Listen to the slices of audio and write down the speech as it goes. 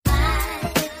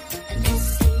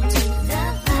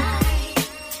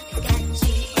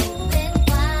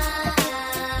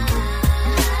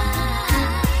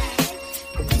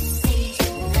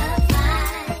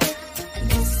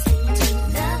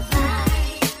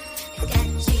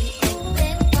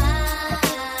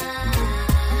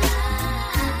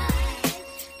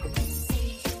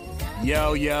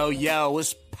Yo,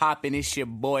 what's poppin'? It's your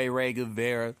boy Ray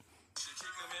Guevara.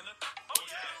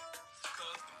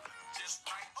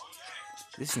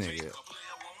 This nigga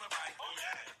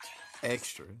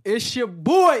extra. It's your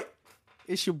boy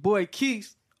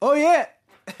Keith. Oh yeah,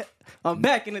 I'm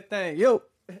back in the thing, yo.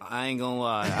 I ain't gonna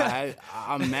lie.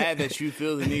 I'm mad that you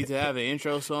feel the need to have an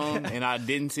intro song, and I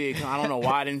didn't see it. I don't know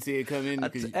why I didn't see it come in.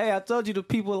 I told you the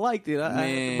people liked it. I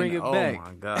had to bring it back. Oh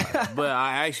my god! But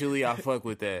I fuck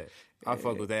with that. I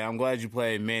fuck with that. I'm glad you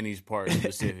played Manny's part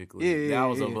specifically. That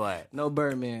was a black. No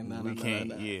Birdman. We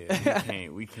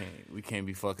can't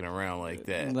be fucking around like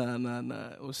that.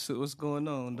 Nah. What's going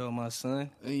on though, my son?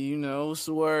 You know, what's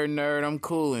the word, nerd? I'm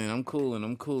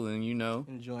cooling, you know.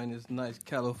 Enjoying this nice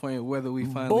California weather we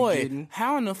finally getting.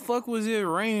 How in the fuck was it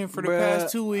raining for the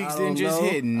past 2 weeks and just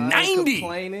hit 90? I ain't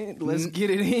complaining. Let's get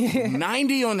it in.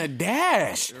 90 on the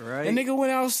dash. Right. The nigga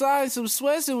went outside, some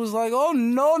sweats, and was like, oh,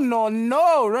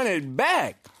 no, run it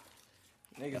back.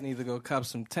 Niggas need to go cop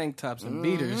some tank tops and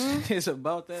beaters. It's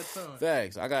about that time.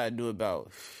 Facts. I gotta do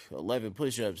about 11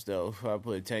 push-ups, though, before I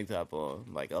put a tank top on.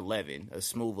 Like 11. A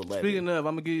smooth 11. Speaking of,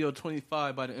 I'm gonna give you a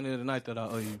 25 by the end of the night that I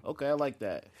owe you. Okay, I like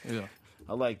that. Yeah.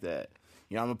 I like that.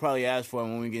 You know, I'm gonna probably ask for it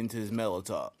when we get into this mellow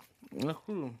talk. That's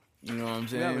cool. You know what I'm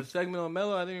saying? You have a segment on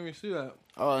Mello? I didn't even see that.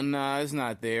 Oh, nah, it's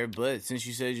not there. But since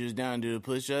you said you was down to do the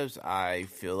push-ups, I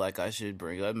feel like I should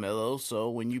bring up Mello so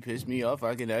when you piss me off,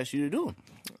 I can ask you to do them.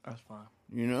 That's fine.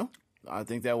 You know? I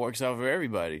think that works out for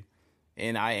everybody.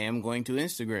 And I am going to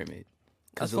Instagram it.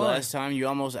 Because the last time you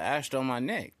almost ashed on my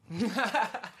neck.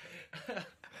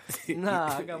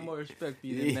 Nah, I got more respect for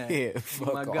you than that. Yeah,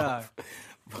 fuck my off. God.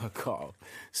 Fuck off.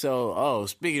 So,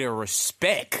 speaking of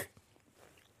respect,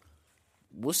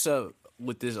 what's up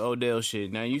with this Odell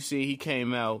shit? Now, you see he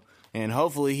came out, and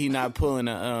hopefully he not pulling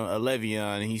a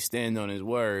Le'Veon, and he stand on his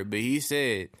word. But he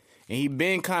said, and he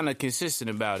been kind of consistent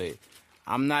about it,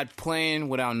 I'm not playing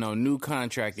without no new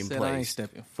contract in place. I ain't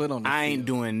stepping foot on the field. I ain't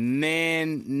doing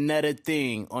another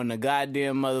thing on the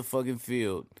goddamn motherfucking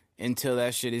field until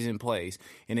that shit is in place.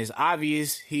 And it's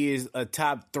obvious he is a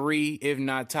top 3, if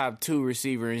not top 2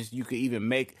 receiver. And you could even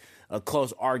make a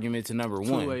close argument to number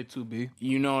 1. 2A, 2B.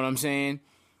 You know what I'm saying?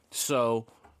 So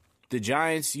the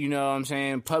Giants, you know what I'm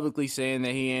saying, publicly saying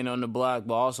that he ain't on the block,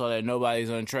 but also that nobody's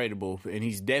untradeable. And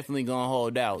he's definitely going to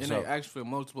hold out. And they asked for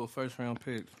multiple first-round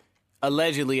picks.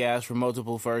 Allegedly asked for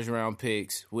multiple first-round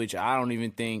picks, which I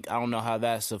don't know how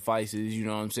that suffices, you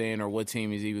know what I'm saying, or what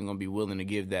team is even going to be willing to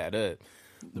give that up.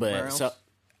 But Browns? so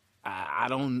I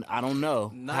don't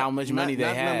know how much money they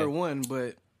have. Not number 1,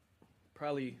 but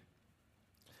probably.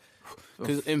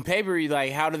 Because in paper,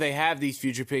 like, how do they have these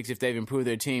future picks if they've improved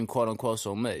their team, quote unquote,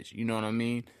 so much? You know what I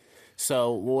mean?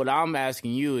 So what I'm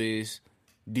asking you is,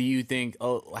 do you think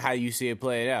how you see it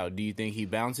played out? Do you think he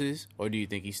bounces or do you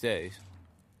think he stays?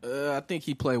 I think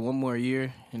he played one more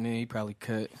year and then he probably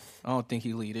cut. I don't think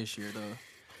he lead this year though.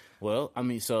 Well, I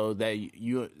mean, so that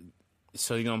you're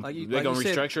gonna they're gonna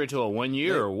said, restructure it to a 1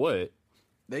 year or what?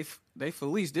 They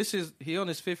Felice. He on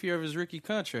his 5th year of his rookie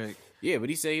contract. Yeah, but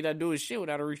he said he not doing shit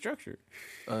without a restructure.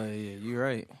 Yeah, you're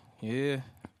right. Yeah,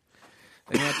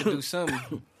 they have to do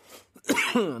something.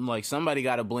 Like somebody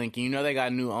got to blink. You know they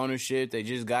got new ownership. They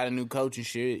just got a new coach and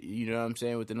shit. You know what I'm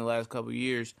saying within the last couple of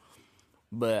years.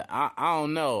 But I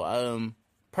don't know.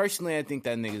 Personally, I think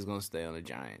that nigga's gonna stay on the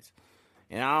Giants.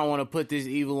 And I don't want to put this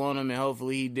evil on him, and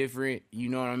hopefully he different, you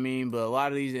know what I mean? But a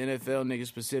lot of these NFL niggas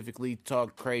specifically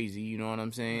talk crazy, you know what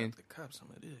I'm saying? I have to cop some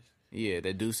of this. Yeah,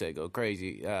 that do say go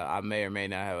crazy. I may or may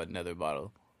not have another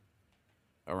bottle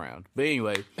around. But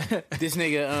anyway, this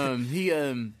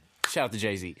nigga, shout out to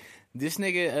Jay-Z. This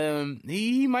nigga,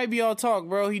 he might be all talk,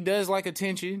 bro. He does like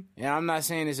attention. And I'm not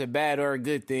saying it's a bad or a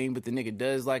good thing, but the nigga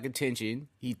does like attention.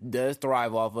 He does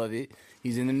thrive off of it.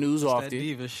 He's in the news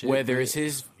often, whether it's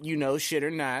his, shit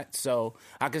or not. So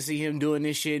I can see him doing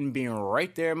this shit and being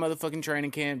right there at motherfucking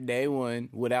training camp day 1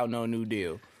 without no new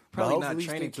deal. Probably not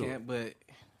training camp, but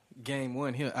game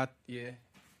 1, he'll be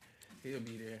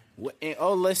there.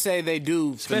 Let's say they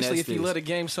do. Especially if you love the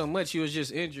game so much, you was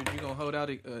just injured. You gonna hold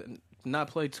out, not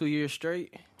play 2 years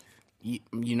straight? You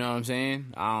know what I'm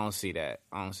saying? I don't see that.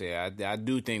 I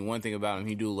do think one thing about him,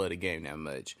 he do love the game that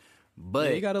much. But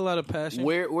yeah, he got a lot of passion.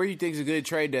 Where you think is a good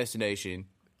trade destination?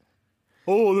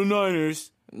 Oh, the Niners.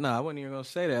 Nah, I wasn't even gonna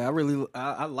say that.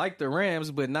 I like the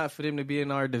Rams, but not for them to be in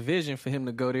our division for him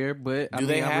to go there. But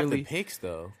they have the picks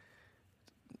though?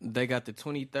 They got the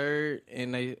 23rd,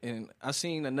 and I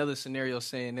seen another scenario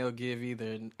saying they'll give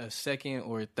either a second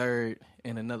or a third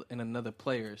and another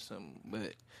player or something.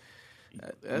 But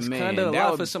That's Man, kind of a that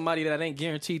lot would- for somebody that ain't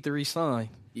guaranteed to resign.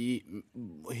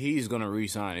 He's gonna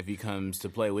resign if he comes to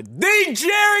play with the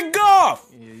Jared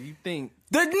Goff, Yeah, you think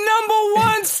the number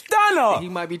one stunner. he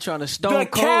might be trying to stone The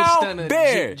cold Cow stun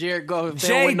Bear. Jared Goff if they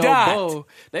J. don't win no Dot. bowl.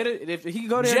 If he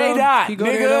go there, J. though, Dot, he go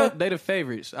there, nigga. though, they the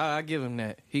favorites. I give him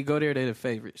that. He go there, they the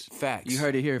favorites. Facts. You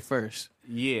heard it here first.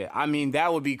 Yeah, I mean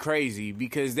that would be crazy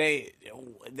because they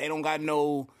don't got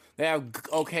no. They have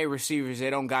okay receivers. They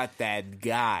don't got that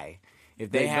guy. If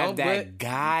they have don't, that but-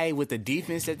 guy with the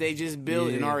defense that they just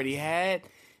built and Yeah. already had,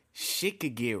 shit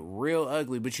could get real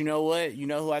ugly. But you know what? You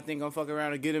know who I think gonna fuck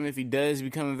around and get him if he does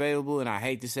become available. And I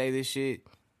hate to say this shit,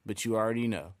 but you already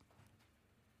know.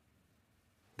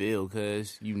 Bill,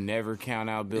 cuz you never count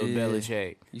out Bill Yeah.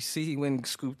 Belichick You see, he went and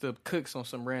scooped up Cooks on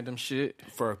some random shit.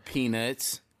 for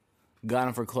peanuts. Got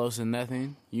him for close to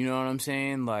nothing. You know what I'm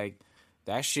saying? Like,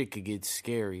 that shit could get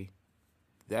scary.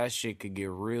 That shit could get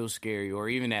real scary. Or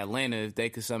even Atlanta, if they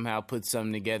could somehow put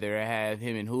something together to have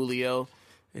him and Julio.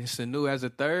 And Sanu as a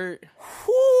third.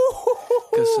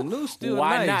 Because Sanu's still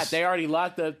Why nice. not? They already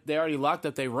locked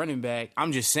up their running back.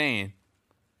 I'm just saying.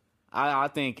 I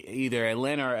think either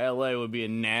Atlanta or LA would be a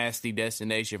nasty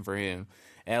destination for him.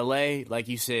 LA, like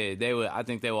you said, I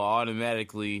think they will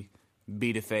automatically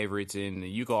be the favorites, and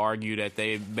you could argue that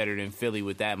they're better than Philly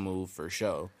with that move for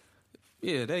sure.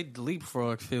 Yeah, they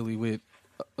leapfrog Philly with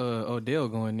Odell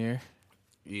going there.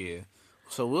 Yeah.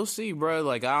 So we'll see, bro.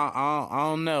 Like I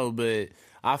don't know, but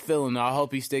I feel him. I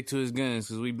hope he stick to his guns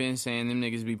because we've been saying them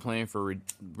niggas be playing for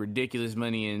ridiculous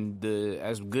money, and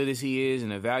as good as he is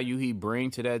and the value he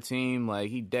bring to that team, like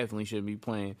he definitely should be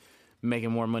playing,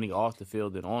 making more money off the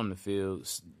field than on the field,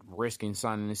 risking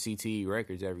signing the CTE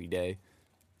records every day.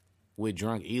 With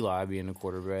drunk Eli being the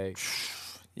quarterback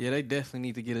Yeah, they definitely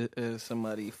need to get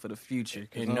somebody for the future.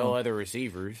 and no other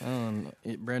receivers.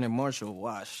 Brandon Marshall,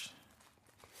 wash.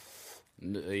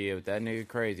 Yeah, but that nigga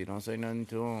crazy. Don't say nothing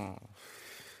to him.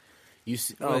 You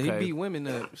see, Well, okay. he beat women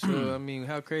up, so I mean,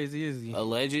 how crazy is he?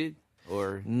 Alleged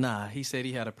or Nah, he said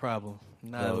he had a problem.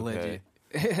 Not Okay. alleged.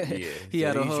 Yeah, he so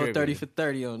had a he whole tripping. 30 for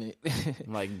 30 on it.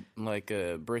 like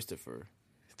Christopher.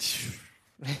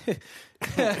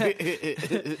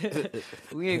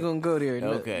 We ain't gonna go there.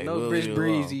 No, Okay, no we'll Brish leave it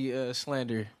Breezy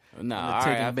slander. Nah, I'm all right,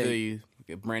 taking I bait. feel you.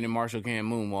 Brandon Marshall can't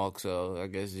moonwalk, so I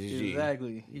guess it's G.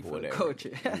 Exactly. He for the Whatever.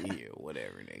 culture. Yeah,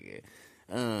 whatever,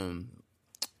 nigga.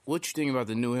 What you think about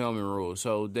the new helmet rule?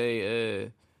 So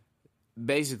they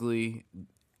basically,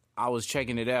 I was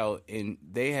checking it out, and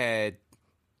they had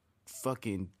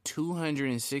fucking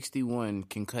 261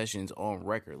 concussions on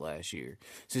record last year.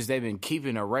 Since they've been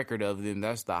keeping a record of them,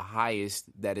 that's the highest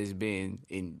that has been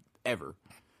in ever.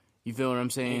 You feel what I'm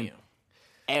saying? Damn.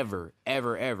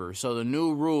 Ever. So the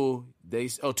new rule,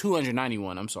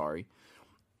 291, I'm sorry.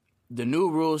 The new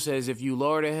rule says if you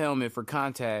lower the helmet for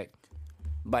contact,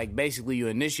 like basically you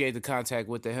initiate the contact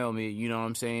with the helmet, you know what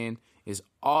I'm saying, is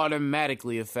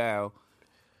automatically a foul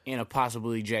and a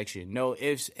possible ejection. No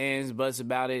ifs, ands, buts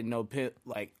about it, no pit,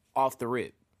 like off the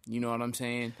rip. You know what I'm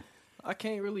saying? I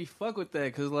can't really fuck with that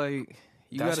because, like,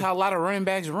 That's how a lot of running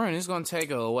backs run. It's going to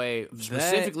take away,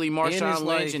 specifically and Marshawn it's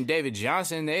Lynch like- and David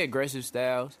Johnson, they aggressive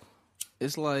styles.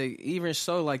 It's like, even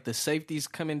so, like, the safeties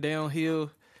coming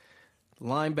downhill,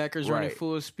 linebackers running Right.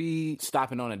 full speed.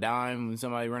 Stopping on a dime when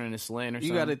somebody running a slant or You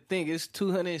something. got to think, it's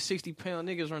 260-pound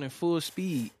niggas running full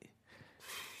speed.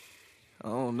 I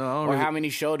don't know. I don't Or really, how many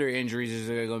shoulder injuries is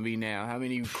there going to be now? How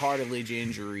many cartilage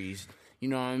injuries? You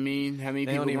know what I mean? How many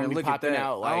they people don't going even to be look at popping that.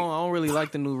 out? I Like, don't really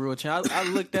like the new rule change. I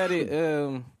looked at it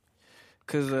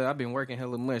because I've been working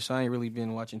hella much, so I ain't really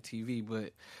been watching TV,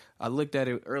 but I looked at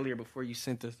it earlier before you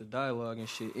sent us the dialogue and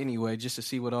shit anyway, just to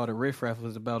see what all the riffraff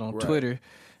was about on Right. Twitter.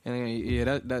 And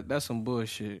yeah, that's some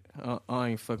bullshit. I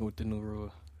ain't fucking with the new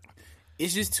rule.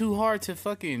 it's just too hard to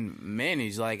fucking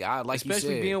manage. Like you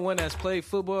Especially said. being one that's played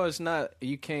football, it's not,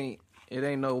 you can't, it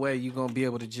ain't no way you gonna be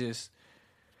able to just,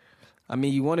 I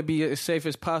mean, you want to be as safe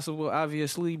as possible,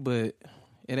 obviously, but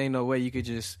it ain't no way you could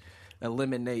just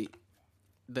eliminate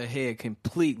the head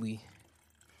completely.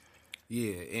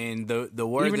 Yeah, and the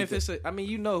word Even that if it's I mean,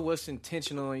 you know what's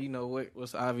intentional and you know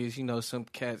what's obvious. You know, some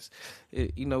cats,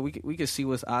 you know, we could see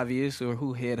what's obvious or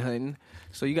who headhunting.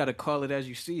 So you got to call it as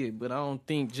you see it. But I don't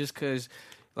think just because,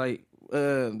 like,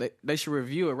 they should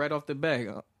review it right off the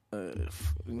bat.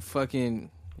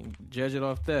 Fucking judge it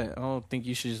off that. I don't think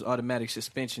you should just automatic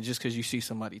suspension just because you see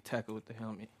somebody tackle with the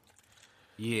helmet.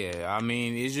 Yeah, I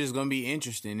mean, it's just going to be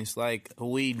interesting. It's like a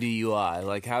weed DUI.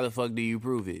 Like, how the fuck do you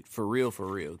prove it? For real.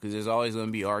 Because there's always going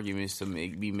to be arguments to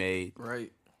be made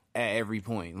Right. at every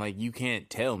point. Like, you can't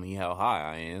tell me how high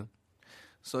I am.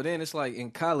 So then it's like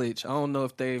in college, I don't know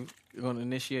if they've going to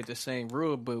initiate the same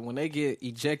rule, but when they get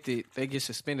ejected, they get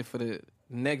suspended for the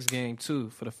next game too,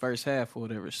 for the first half or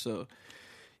whatever. So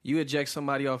you eject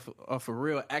somebody off a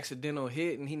real accidental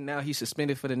hit, and he's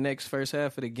suspended for the next first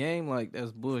half of the game. Like,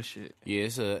 that's bullshit. Yeah,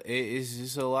 it's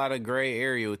just a lot of gray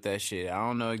area with that shit. I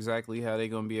don't know exactly how they're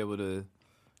gonna be able to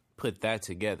put that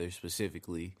together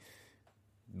specifically,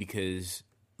 because,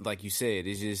 like you said,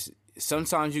 it's just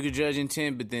sometimes you could judge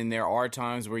intent, but then there are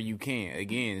times where you can't.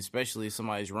 Again, especially if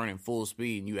somebody's running full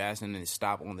speed and you ask them to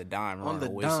stop on the dime, On the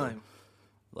whistle. dime.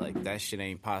 Like, that shit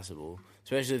ain't possible.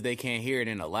 Especially if they can't hear it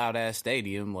in a loud-ass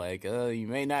stadium. Like, you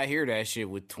may not hear that shit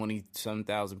with 20-some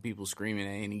thousand people screaming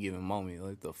at any given moment.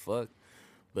 Like, the fuck?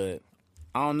 But,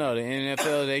 I don't know. The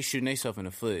NFL, they shooting themselves in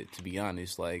the foot, to be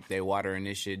honest. Like, they watering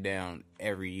this shit down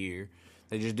every year.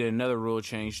 They just did another rule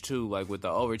change, too, like with the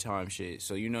overtime shit.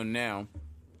 So, now,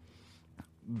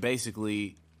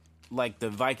 basically, like the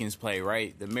Vikings play,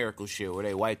 right? The miracle shit where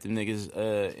they wiped the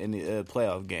niggas in the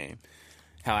playoff game.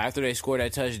 How after they score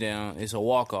that touchdown, it's a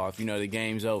walk-off. The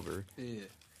game's over. Yeah.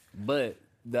 But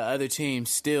the other team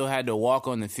still had to walk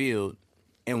on the field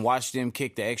and watch them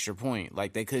kick the extra point.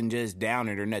 Like, they couldn't just down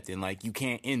it or nothing. Like, you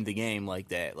can't end the game like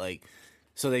that. Like,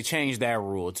 so they changed that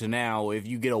rule to now if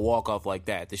you get a walk-off like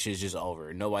that, the shit's just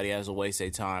over. Nobody has to waste their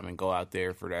time and go out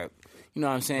there for that. You know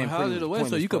what I'm saying? Well, how is it away?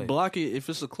 So you play. could block it if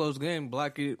it's a close game,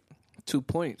 block it 2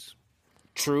 points.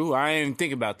 True. I didn't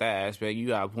think about that aspect. You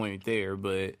got a point there,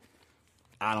 but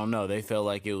I don't know. They felt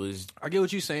like it was... I get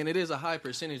what you're saying. It is a high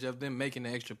percentage of them making the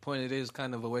extra point. It is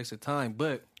kind of a waste of time,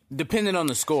 but... Depending on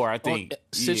the score, I think. On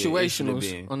the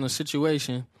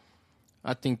situation,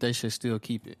 I think they should still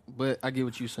keep it. But I get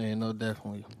what you're saying, though,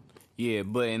 definitely. Yeah,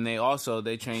 but and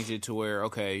they changed it to where,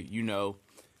 okay,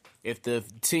 if the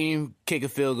team kick a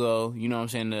field goal, what I'm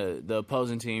saying, the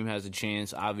opposing team has a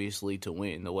chance, obviously, to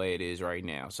win the way it is right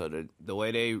now. So the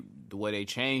way they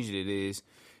changed it is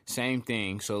same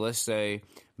thing. So let's say,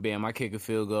 bam, I kick a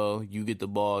field goal, you get the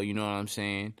ball, you know what I'm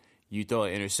saying? You throw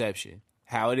an interception.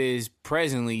 How it is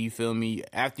presently, you feel me?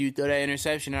 After you throw that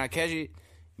interception and I catch it,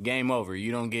 game over.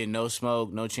 You don't get no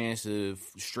smoke, no chance to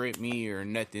strip me or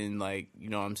nothing. Like, you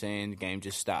know what I'm saying? The game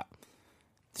just stopped.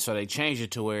 So they changed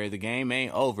it to where the game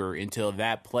ain't over until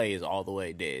that play is all the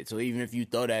way dead. So even if you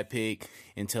throw that pick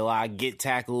until I get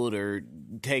tackled or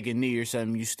take a knee or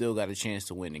something, you still got a chance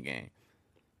to win the game.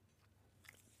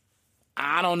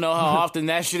 I don't know how often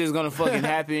that shit is going to fucking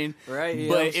happen. Right? Yeah,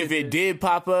 but if it did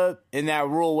pop up and that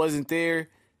rule wasn't there,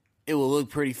 it would look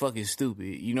pretty fucking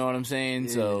stupid. You know what I'm saying?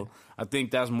 Yeah. So I think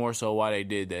that's more so why they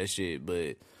did that shit.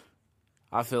 But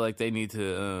I feel like they need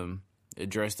to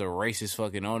address the racist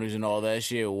fucking owners and all that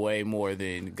shit way more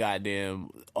than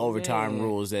goddamn overtime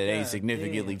rules that ain't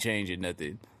significantly changing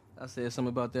nothing. I said something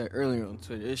about that earlier on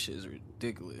Twitter. This shit is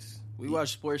ridiculous. We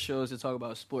watch sports shows to talk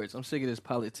about sports. I'm sick of this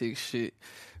politics shit,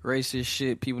 racist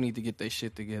shit. People need to get their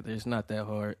shit together. It's not that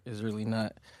hard. It's really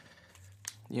not.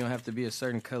 You don't have to be a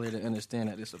certain color to understand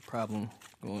that it's a problem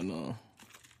going on.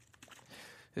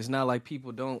 It's not like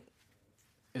people don't.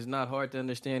 It's not hard to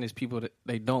understand. It's people that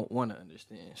they don't want to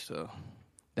understand. So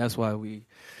that's why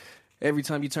every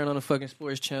time you turn on a fucking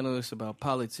sports channel, it's about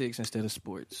politics instead of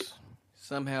sports.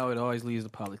 Somehow it always leads to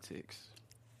politics.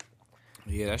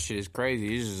 Yeah, that shit is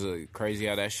crazy. It's just crazy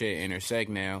how that shit intersect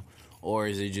now. Or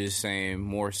is it just saying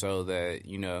more so that,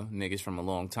 niggas from a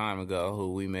long time ago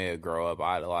who we may have grown up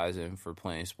idolizing for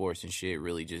playing sports and shit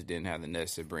really just didn't have the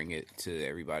nuts to bring it to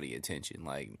everybody's attention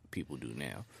like people do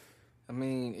now. I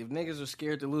mean, if niggas are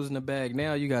scared to losing the bag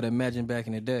now, you got to imagine back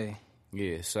in the day.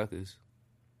 Yeah, suckers.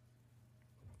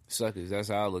 Suckers. That's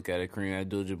how I look at it. Kareem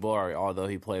Abdul-Jabbar, although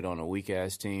he played on a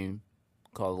weak-ass team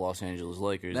called the Los Angeles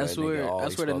Lakers. That's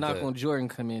where the knock on Jordan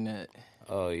come in at.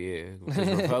 Oh, yeah. Because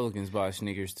Republicans buy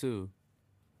sneakers, too.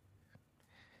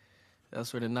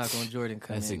 That's where the knock on Jordan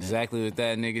come in. That's exactly what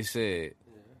that nigga said.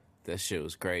 Yeah. That shit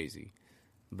was crazy.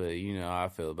 But, how I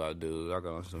feel about dudes. I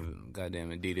got on some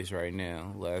goddamn Adidas right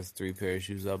now. Last 3 pair of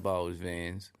shoes I bought was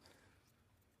Vans.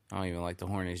 I don't even like the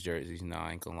Hornets jerseys. Nah,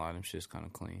 I ain't gonna lie. Them shit's kind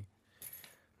of clean.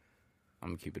 I'm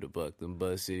gonna keep it a buck. Them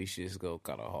Buzz City shits go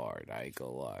kind of hard. I ain't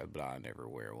gonna lie, but I never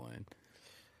wear one.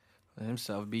 Them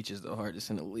South Beach is the hardest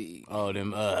in the league. Oh,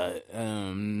 them,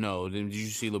 no. Did you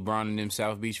see LeBron in them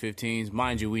South Beach 15s?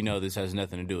 Mind you, we know this has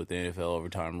nothing to do with the NFL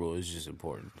overtime rule. It's just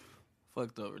important.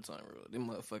 Fuck the overtime rule. Them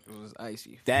motherfuckers was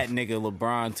icy. That nigga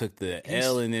LeBron took the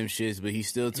L in them shits, but he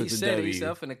still took the W. He said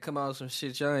himself and come out with some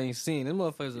shit y'all ain't seen. Them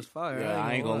motherfuckers was fire. Yeah,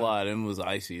 I ain't gonna lie. Them was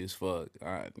icy as fuck.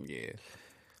 Yeah.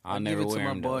 I'll never wear them. Give it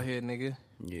to my bald head nigga.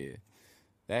 Yeah.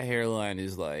 That hairline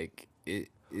is like,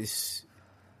 it's...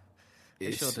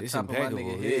 They showed the it's top of my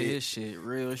impeccable. nigga head. His shit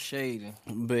real shady.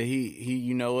 But he,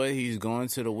 you know what? He's going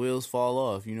to the wheels fall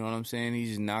off. You know what I'm saying? He's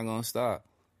just not gonna stop.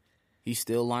 He's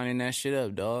still lining that shit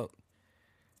up, dog.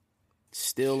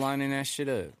 Still lining that shit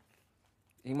up.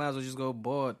 He might as well just go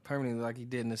bald permanently like he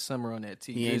did in the summer on that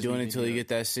T. He ain't doing it until he get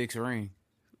that 6th ring.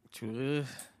 True.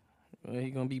 Well, he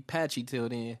gonna be patchy till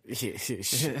then. Yeah,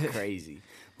 shit crazy.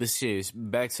 But shit,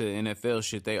 back to NFL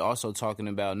shit. They also talking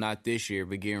about not this year,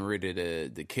 but getting rid of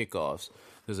the kickoffs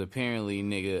because apparently,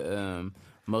 nigga,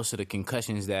 most of the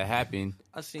concussions that happen.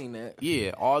 I seen that.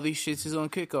 Yeah, all these shits is on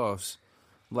kickoffs.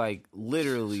 Like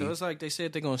literally. So it's like they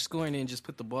said they're gonna score and then just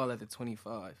put the ball at the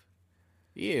 25.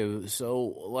 Yeah, so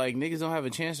like niggas don't have a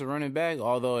chance of running back,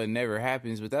 although it never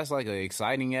happens. But that's like an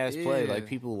exciting ass play. Yeah. Like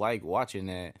people like watching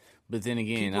that. But then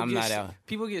again, I'm not out.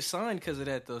 People get signed because of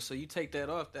that though. So you take that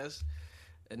off. That's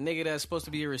a nigga that's supposed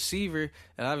to be a receiver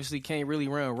and obviously can't really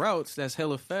run routes. That's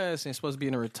hella fast and supposed to be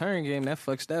in a return game. That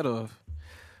fucks that off.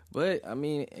 But I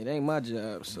mean, it ain't my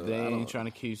job. So They ain't trying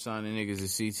to keep signing niggas to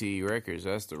CTE records.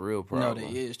 That's the real problem. No,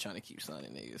 they is trying to keep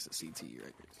signing niggas to CTE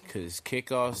records. Because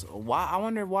kickoffs, why? I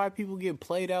wonder why people get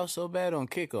played out so bad on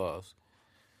kickoffs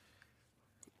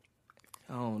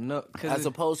I don't know. as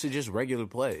opposed to just regular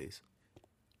plays.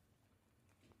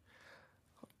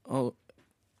 Oh,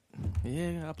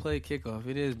 yeah, I played kickoff.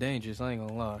 It is dangerous. I ain't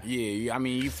gonna lie. Yeah, I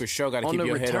mean, you for sure got to On keep the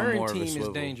your head on return more of a team is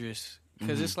swivel. dangerous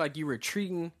because it's like you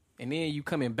retreating and then you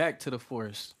coming back to the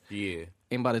force. Yeah,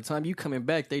 And by the time you coming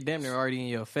back, they damn near already in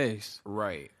your face.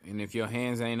 right. And if your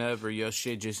hands ain't up or your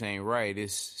shit just ain't right,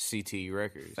 it's CTE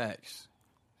records Facts.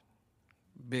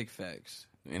 Big facts.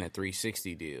 in a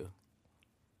 360 deal.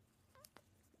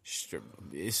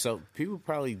 It's so people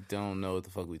probably don't know what the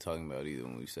fuck we talking about either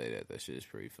when we say that. That shit is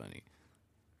pretty funny.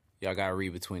 Y'all gotta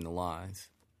read between the lines.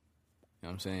 You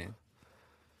know what I'm saying?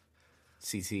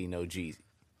 CT no Jeezy.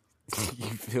 You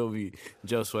feel me?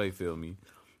 Joe Sway feel me.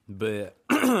 But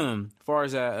as far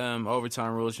as that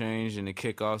overtime rule change and the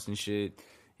kickoffs and shit,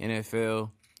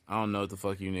 NFL, I don't know what the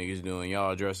fuck you niggas doing.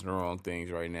 Y'all addressing the wrong things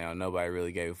right now. Nobody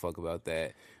really gave a fuck about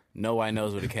that. Nobody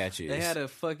knows what a catch is. They had a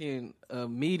fucking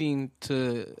meeting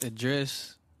to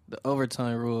address the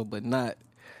overtime rule, but not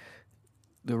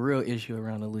the real issue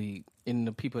around the league and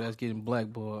the people that's getting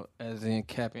blackballed, as in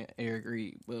Cap and Eric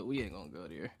Reed. But we ain't gonna go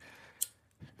there.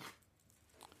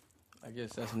 I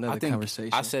guess that's another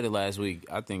conversation. I said it last week.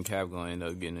 I think Cap gonna end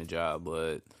up getting a job,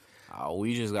 but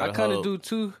we just gotta. I kind of do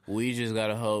too. We just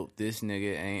gotta hope this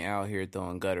nigga ain't out here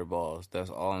throwing gutter balls. That's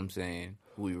all I'm saying.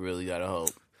 We really gotta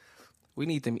hope. We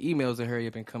need them emails to hurry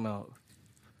up and come out.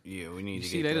 Yeah, we need You to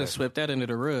see, get they that. done swept that under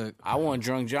the rug. I want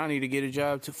Drunk Johnny to get a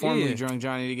job too. Formerly Yeah. Drunk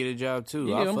Johnny to get a job too.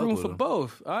 Yeah, I I'm fuck rooting with for him.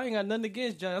 both. I ain't got nothing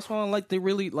against Johnny. That's why I don't like the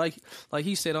really like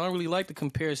he said. I don't really like the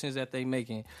comparisons that they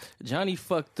making. Johnny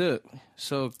fucked up,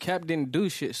 so Cap didn't do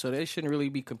shit. So they shouldn't really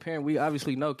be comparing. We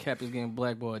obviously know Cap is getting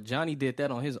blackballed. Johnny did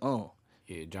that on his own.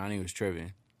 Yeah, Johnny was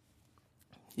tripping.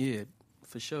 Yeah,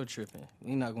 for sure tripping.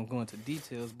 We're not gonna go into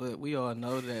details, but we all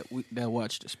know that that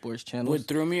watch the sports channels. What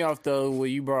threw me off though,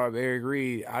 when you brought up Eric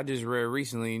Reed, I just read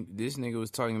recently this nigga was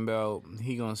talking about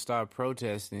he gonna stop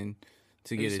protesting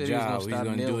to He get said a he was gonna job. He's stop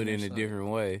gonna do kneeling it or in a something. different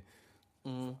way.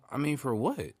 I mean, for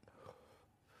what?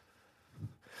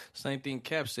 Same thing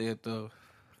Cap said though.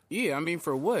 Yeah, I mean,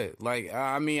 for what? Like,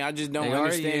 I mean, I just don't They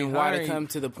already understand ain't why to hiring come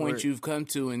to the point for- you've come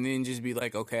to and then just be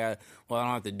like, okay, I don't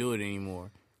have to do it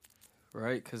anymore.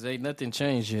 Right? Because ain't nothing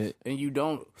changed yet. And you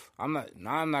don't. I'm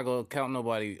not gonna count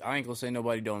nobody. I ain't gonna say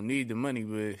nobody don't need the money,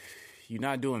 but you're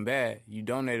not doing bad. You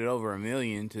donated over $1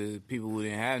 million to people who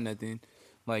didn't have nothing.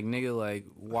 Like nigga, like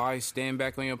why stand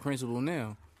back on your principle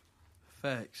now?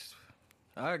 Facts.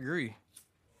 I agree.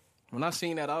 When I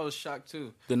seen that, I was shocked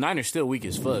too. The Niners still weak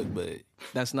as fuck, but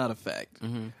That's not a fact.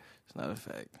 It's not a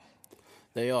fact.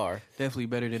 they are. Definitely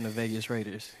better than the Vegas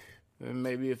Raiders. It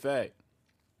may be a fact.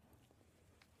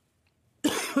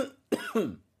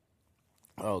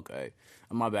 Okay,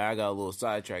 my bad. I got a little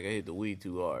sidetrack. I hit the weed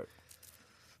too hard.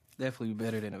 Definitely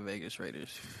better than the Vegas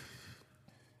Raiders.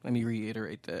 Let me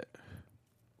reiterate that.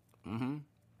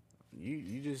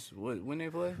 You just when they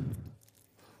play?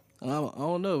 I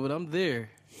don't know, but I'm there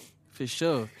for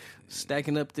sure.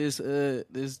 Stacking up this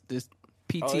this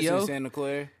Oh, it's in PTO. Santa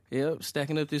Clara. Yep,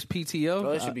 stacking up this PTO.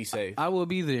 Oh, it should be safe. I will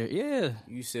be there. Yeah.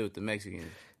 You sit with the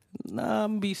Mexicans. Nah,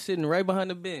 I'm gonna be sitting right behind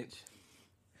the bench,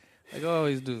 like I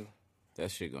always do. That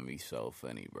shit gonna be so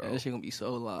funny, bro. That shit gonna be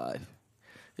so live.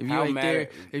 If you How ain't mad-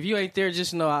 there,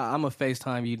 just know I'm a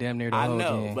FaceTime you damn near the I whole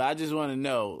know, game. but I just want to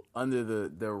know under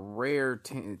the rare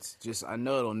tense. Just I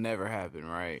know it'll never happen,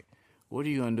 right? What are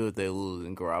you gonna do if they lose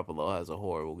and Garoppolo has a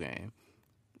horrible game?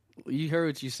 You heard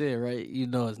what you said, right? You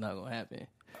know it's not gonna happen.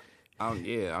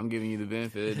 I'm giving you the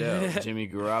benefit of the doubt. Jimmy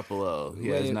Garoppolo. He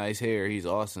has nice hair. He's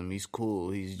awesome. He's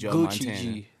cool. He's Joe Gucci Montana.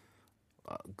 G.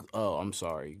 I'm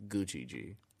sorry. Gucci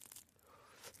G.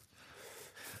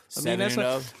 I mean,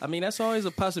 7-0. That's always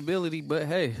a possibility, but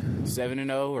hey.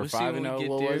 7-0 or 5-0.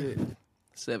 What was it?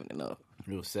 7-0.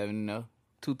 It was 7-0.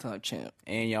 2-time champ.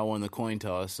 And y'all won the coin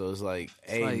toss, so it's like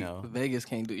 8-0. Vegas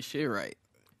can't do shit right.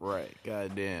 Right.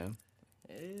 Goddamn.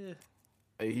 Yeah.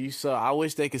 I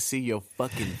wish they could see your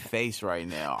fucking face right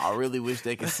now. I really wish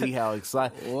they could see how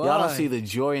excited. Why? Y'all don't see the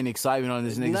joy and excitement on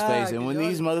this nigga's face. And when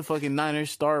these motherfucking Niners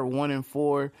start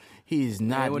 1-4, he's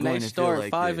not going to feel like this. When they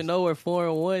start 5-0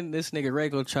 or 4-1, this nigga Ray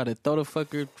gonna try to throw the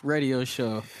fucker radio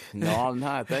show. No, I'm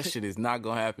not. That shit is not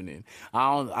gonna happen.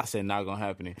 I said not gonna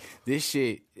happen. This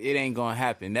shit, it ain't gonna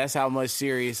happen. That's how much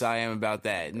serious I am about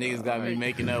that. Niggas got me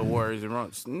making up words and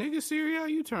wrong. Nigga, Siri, how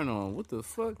you turn on? What the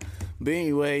fuck? But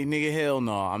anyway, nigga, hell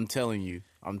no. I'm telling you.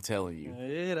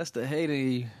 Yeah, that's the hate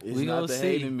in you. It's we not gonna the see.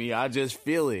 hate in me. I just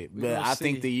feel it. But I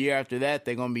think the year after that,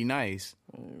 they're gonna be nice.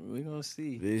 We gonna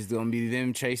see. It's gonna be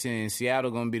them chasing, and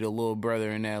Seattle gonna be the little brother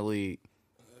in that league.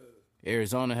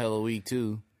 Arizona hella weak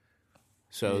too,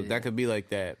 so that could be like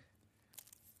that.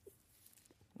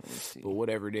 But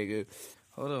whatever, nigga.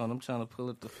 Hold on, I'm trying to pull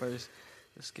up the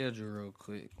schedule real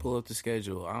quick. Pull up the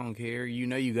schedule. I don't care. You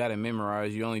know you got to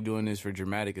memorize. You only doing this for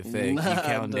dramatic effect. Nah, you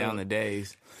counting down the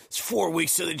days. It's 4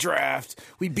 weeks to the draft.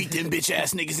 We beat them bitch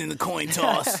ass niggas in the coin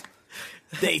toss.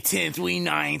 They 10th, we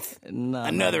 9th.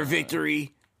 Another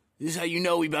victory. This is how you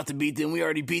know we about to beat them. We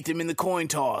already beat them in the coin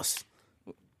toss.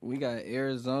 We got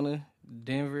Arizona,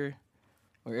 Denver,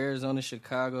 or Arizona,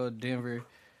 Chicago, Denver,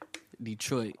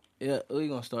 Detroit. Yeah, we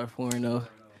gonna start 4-0.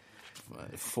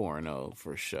 4-0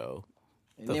 for sure.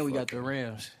 And then we got the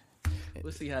Rams.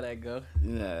 We'll see how that go.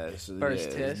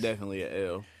 First test. It's definitely an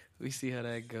L. We see how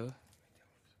that go.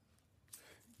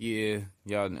 Yeah,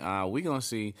 y'all. We gonna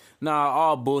see. Nah,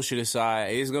 all bullshit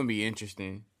aside, it's gonna be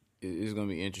interesting. It's gonna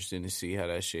be interesting to see how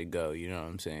that shit go. You know what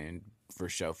I'm saying? For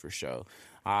sure.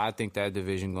 I think that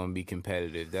division gonna be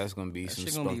competitive. That's gonna be some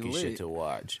spunky shit to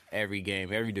watch. Every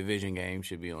division game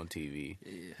should be on TV.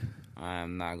 Yeah,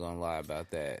 I'm not gonna lie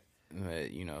about that.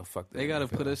 But, you know, fuck that. They gotta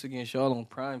put us against y'all on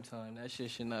prime time. That shit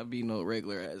should not be no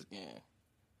regular ass game.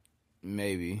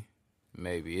 Maybe.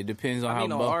 It depends on how.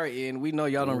 On our end, we know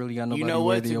y'all don't really got nobody. You know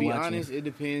what? worthy To of be watching. honest, it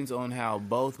depends on how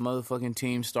both motherfucking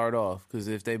teams start off. Because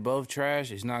if they both trash,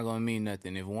 it's not gonna mean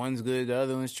nothing. If one's good, the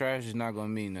other one's trash, it's not gonna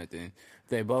mean nothing. If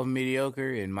they both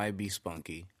mediocre, it might be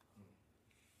spunky.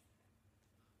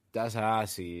 That's how I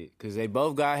see it. Because they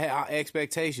both got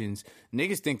expectations.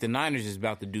 Niggas think the Niners is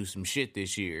about to do some shit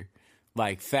this year.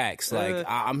 Like, facts. Like,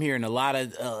 I'm hearing a lot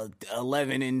of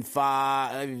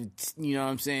 11-5, you know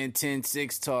what I'm saying,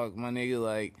 10-6 talk, my nigga.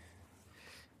 Like,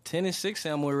 10-6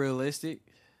 sound more realistic.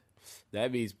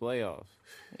 that beats playoffs.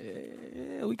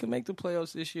 Yeah, we can make the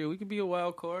playoffs this year. We could be a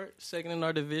wild card, second in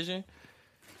our division.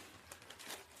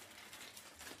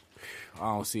 I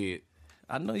don't see it.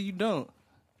 I know you don't.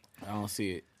 I don't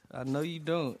see it. I know you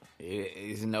don't.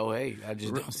 It's no way. I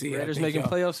just don't see it. Raiders making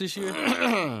playoffs this year?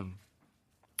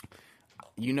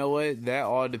 You know what? That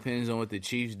all depends on what the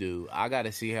Chiefs do. I got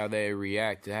to see how they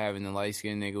react to having the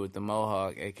light-skinned nigga with the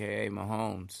mohawk, a.k.a.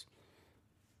 Mahomes,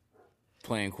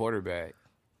 playing quarterback.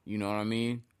 You know what I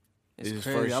mean? It's his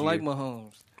crazy. first I like year.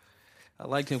 Mahomes. I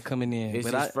like him coming in. It's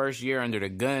his first year under the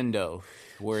gun, though,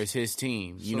 where it's his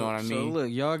team. You know what I mean? So, look,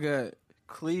 y'all got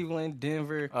Cleveland,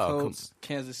 Denver, Colts,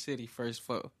 Kansas City, first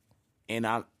four. And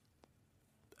I'm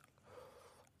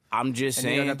just And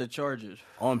saying, then y'all got the Chargers.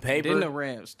 on paper, Then the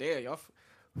Rams. There, y'all.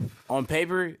 on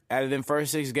paper, out of them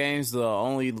first 6 games, the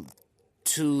only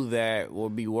 2 that will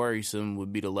be worrisome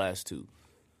would be the last 2.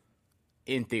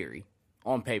 In theory,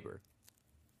 on paper.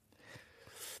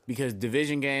 Because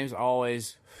division games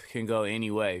always can go any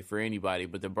way for anybody.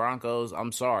 But the Broncos,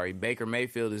 I'm sorry, Baker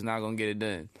Mayfield is not going to get it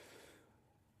done.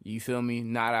 You feel me?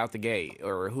 Not out the gate.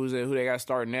 Or who they got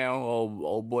starting now?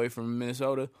 Old boy from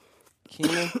Minnesota.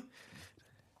 Keenan.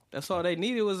 That's all they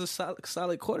needed was a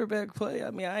solid quarterback play.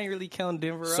 I mean, I ain't really counting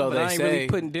Denver out, but I ain't really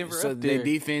putting Denver up there. So their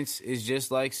defense is just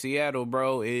like Seattle,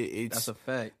 bro. That's a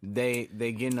fact. They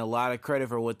getting a lot of credit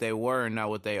for what they were and not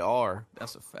what they are.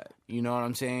 That's a fact. You know what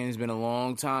I'm saying? It's been a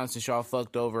long time since y'all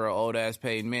fucked over an old-ass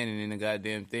Peyton Manning in the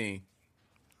goddamn thing.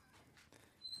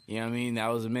 You know what I mean?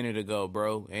 That was a minute ago,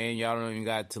 bro. And y'all don't even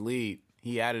got Talib.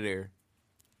 He out of there.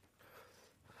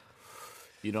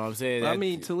 You know what I'm saying? I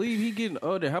mean, Talib, he getting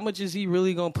older. How much is he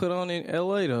really gonna put on in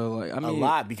LA though? Like, I mean, a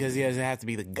lot, because he doesn't have to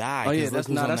be the guy. Oh yeah, that's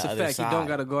a fact. Side. He don't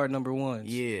got to guard number 1.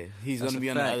 Yeah, he's gonna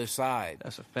be on the other side.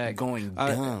 That's a fact. Going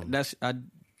dumb.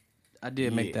 I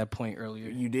did make that point earlier.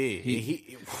 You did.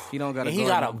 He don't got a he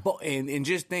guard. got and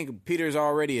just think Peter's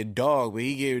already a dog, but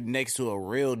he get next to a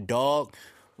real dog.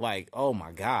 Like, oh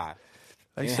my God.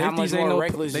 Like, how much more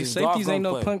reckless is Goff safeties ain't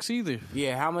gonna no play? punks either.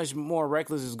 Yeah, how much more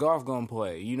reckless is Goff gonna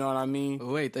play? You know what I mean?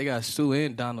 Wait, they got Sue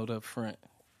and Donald up front.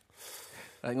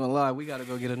 I ain't gonna lie, we gotta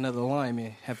go get another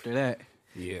lineman after that.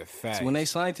 Yeah, facts. So when they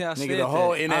signed him, I said the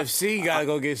whole that. NFC gotta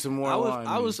go get some more linemen.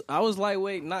 I was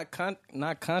lightweight, not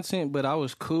content, but I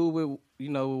was cool with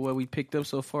what we picked up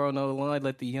so far on the line.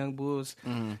 Let the young bulls,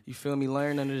 you feel me,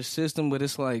 learn under the system. But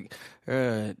it's like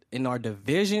in our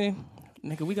division,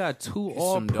 nigga, we got 2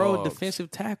 all-pro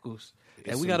defensive tackles,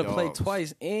 and we got to play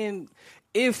twice. And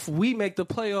if we make the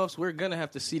playoffs, we're gonna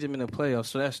have to see them in the playoffs.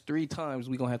 So that's 3 times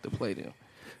we gonna have to play them.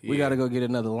 Yeah. We got to go get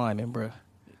another lineman, bro.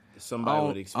 Somebody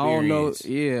with experience.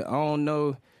 I don't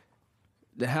know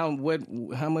how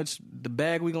much the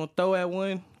bag we gonna throw at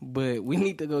one, but we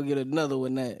need to go get another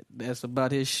one that's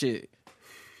about his shit.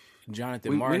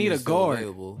 Jonathan Martin. We need a guard.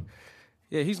 Available.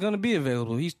 Yeah, he's gonna be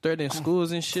available. He's threatening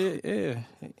schools and shit. Yeah,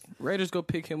 Raiders go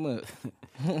pick him up.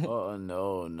 Oh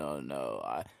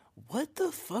no! What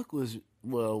the fuck was?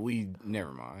 Well,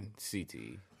 never mind. CT.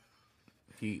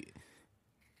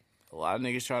 A lot of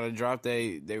niggas trying to drop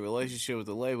their relationship with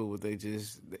the label, but they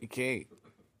can't.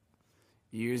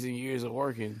 Years and years of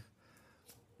working.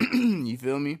 You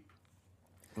feel me?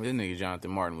 This nigga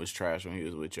Jonathan Martin was trash when he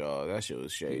was with y'all. That shit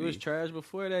was shady. He was trash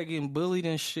before that, getting bullied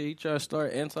and shit. He tried to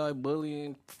start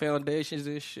anti-bullying foundations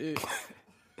and shit.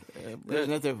 There's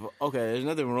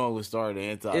nothing wrong with starting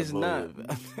anti-bullying. It's not,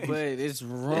 but it's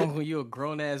wrong when you're a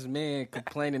grown-ass man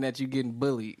complaining that you getting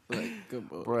bullied. Like,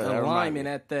 a lineman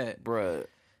at that. Bruh.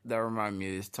 That remind me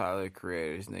of this Tyler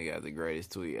Creator. This nigga had the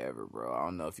greatest tweet ever, bro. I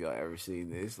don't know if y'all ever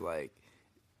seen this. Like,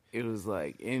 it was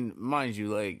like, and mind you,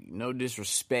 like, no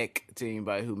disrespect to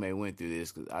anybody who may went through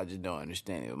this, because I just don't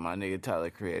understand it. But my nigga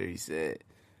Tyler Creator, he said,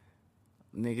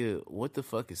 nigga, what the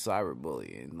fuck is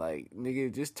cyberbullying? Like,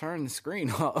 nigga, just turn the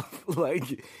screen off. Like,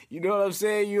 you know what I'm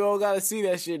saying? You don't gotta see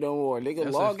that shit no more. Nigga,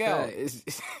 that's log out. It's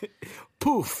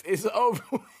poof, it's over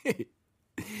with.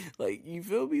 Like, you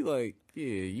feel me? Like, yeah,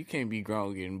 you can't be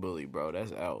grown getting bullied, bro.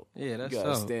 That's out. Yeah, that's out. You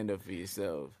gotta stand up for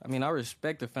yourself. I mean, I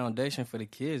respect the foundation for the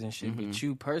kids and shit, but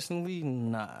you personally,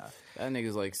 nah. That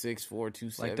nigga's like 6'4",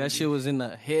 270. Like, that shit was in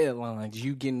the headlines.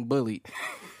 You getting bullied.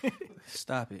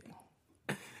 Stop it.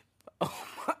 Oh,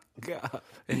 my God.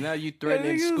 And now you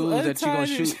threatening schools that you gonna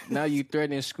shoot. Now you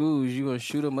threatening schools. You gonna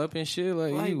shoot them up and shit?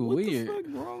 Like you weird. What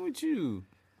the fuck wrong with you?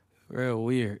 Real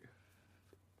weird.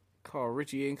 Call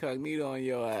Richie Incognito on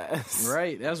your ass.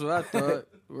 Right, that's what I thought.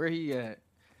 Where he at?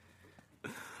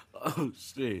 Oh,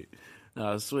 shit.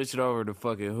 Now, switch it over to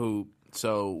fucking Hoop.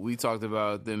 So, we talked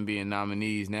about them being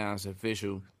nominees. Now it's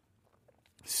official.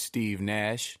 Steve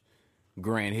Nash,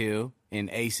 Grant Hill, and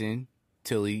Asen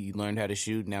Tilly learned how to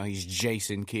shoot. Now he's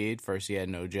Jason Kidd. First he had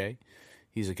no J.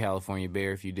 He's a California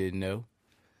Bear, if you didn't know.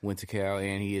 Went to Cal,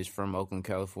 and he is from Oakland,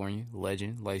 California.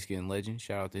 Legend, light-skinned legend.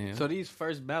 Shout out to him. So these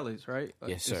first ballots, right? Like,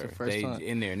 yes, sir. They time.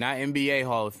 In there. Not NBA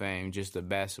Hall of Fame, just the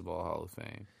Basketball Hall of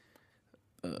Fame.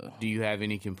 Do you have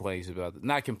any complaints about it?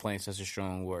 Not complaints, that's a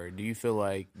strong word. Do you feel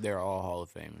like they're all Hall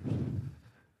of Famers?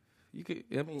 You could,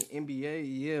 I mean, NBA,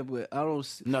 yeah, but I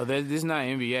don't... No, this is not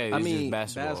NBA. This is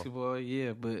basketball. Basketball,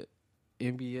 yeah, but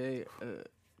NBA...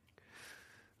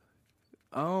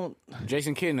 I don't.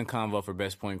 Jason Kidd in the convo for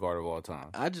best point guard of all time.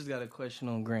 I just got a question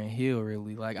on Grant Hill.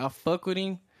 Really, like I fuck with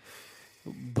him,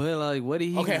 but like, what did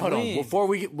he? Okay, hold win?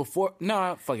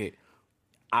 on. Fuck it.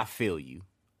 I feel you.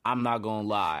 I'm not gonna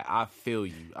lie. I feel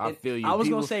you. I feel you. I was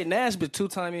gonna say Nash, but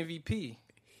 2-time MVP.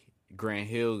 Grant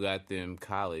Hill got them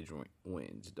college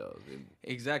wins, though.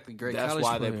 Exactly, great. That's college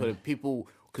why player. they put it. People,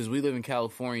 because we live in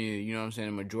California. You know what I'm saying.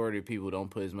 The majority of people don't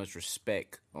put as much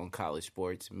respect on college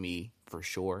sports. Me, for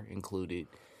sure, included.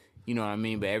 You know what I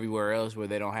mean? But everywhere else where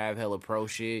they don't have hella pro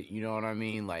shit, you know what I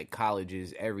mean? Like, college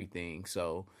is everything.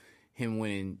 So, him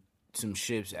winning some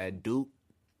ships at Duke,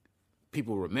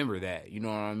 people remember that. You know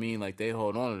what I mean? Like, they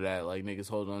hold on to that. Like, niggas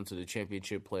hold on to the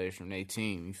championship players from their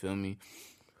team. You feel me?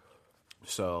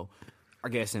 So, I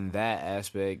guess in that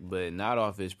aspect, but not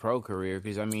off his pro career,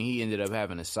 because, I mean, he ended up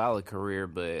having a solid career,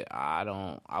 but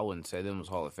I wouldn't say them was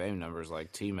Hall of Fame numbers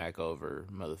like T-Mac over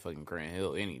motherfucking Grant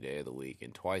Hill any day of the week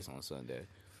and twice on Sunday.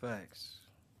 Facts.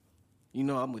 You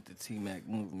know I'm with the T-Mac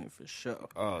movement for sure.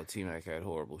 Oh, T-Mac had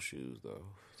horrible shoes, though.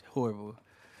 Horrible.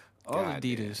 All God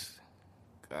Adidas.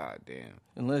 God damn.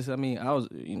 Unless, I mean, I was,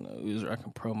 we was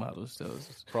rocking pro models. So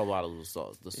pro models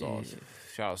was the sauce. Yeah.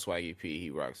 Shout out Swaggy P. He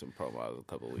rocked some pro models a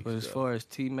couple weeks ago. But as far as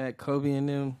T-Mac, Kobe and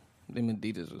them, Them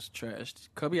Adidas was trash.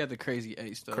 Kobe had the crazy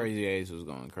Ace though. Crazy Ace was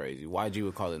going crazy. YG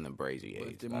would call it the Brazy Ace.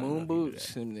 But the I don't know moon if he do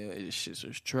boots that. and the shits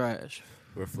was trash.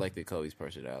 Reflected Kobe's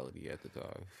personality at the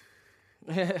time.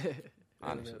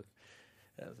 Honestly.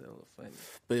 That was a little funny.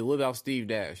 But what about Steve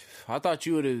Nash? I thought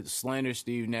you would have slandered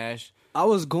Steve Nash. I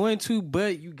was going to,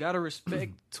 but you gotta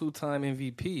respect 2-time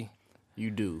MVP.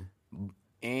 You do.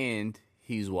 And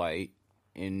he's white.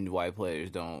 And white players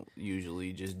don't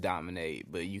usually just dominate.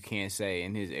 But you can't say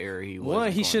in his era he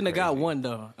was. He shouldn't have got one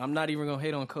though. I'm not even gonna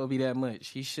hate on Kobe that much.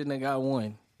 He shouldn't have got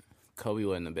one. Kobe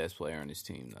wasn't the best player on his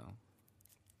team though.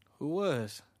 Who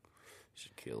was?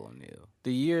 Shaquille O'Neal.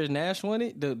 The year Nash won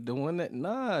it? The one that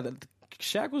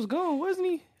Shaq was gone, wasn't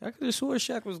he? I could have swore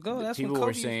Shaq was gone. That's People when Kobe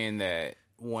were saying that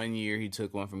one year he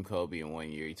took one from Kobe and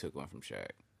one year he took one from Shaq.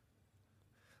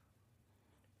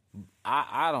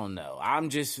 I don't know. I'm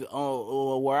just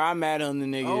where I'm at on the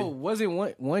nigga. Oh, wasn't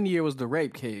one year was the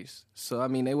rape case. So I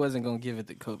mean they wasn't gonna give it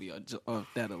to Kobe off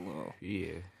that alone.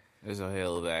 Yeah. That's a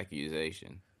hell of an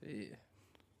accusation. Yeah.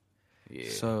 Yeah.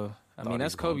 So I Thought mean he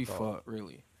that's was gonna Kobe's thought. fault,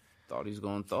 really. Thought he's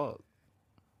gonna thought.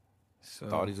 So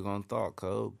Thought he's gonna thought,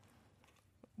 Kobe.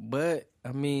 but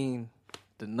I mean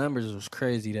the numbers was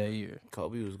crazy that year.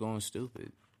 Kobe was going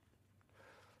stupid.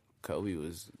 Kobe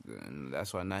was, and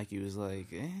that's why Nike was like,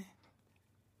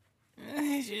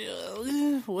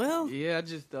 well. Yeah,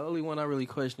 the only one I really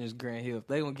question is Grant Hill. If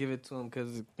they gonna give it to him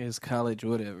because it's college,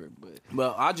 whatever.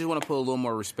 But I just want to put a little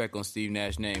more respect on Steve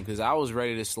Nash's name because I was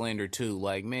ready to slander too.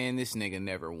 Like, man, this nigga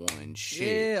never won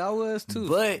shit. Yeah, I was too.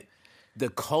 But the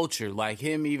culture, like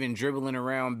him even dribbling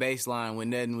around baseline when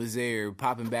nothing was there,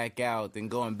 popping back out, then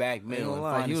going back middle and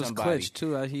finding he was somebody. clutch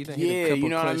too. He done hit a Yeah, couple you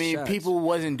know what I clutch mean? shots. People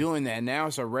wasn't doing that. Now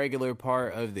it's a regular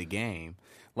part of the game.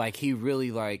 Like, he really,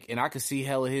 and I could see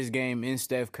hella his game in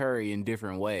Steph Curry in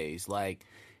different ways. Like,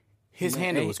 his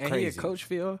handle was crazy. And he a coach,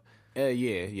 Phil?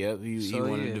 He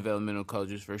one of the developmental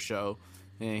coaches for sure.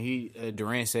 And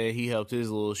Durant said he helped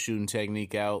his little shooting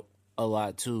technique out a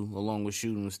lot too, along with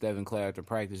shooting with Stephen Clay after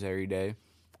practice every day.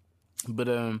 But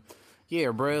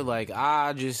yeah, bro, like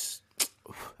I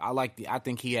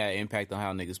think he had impact on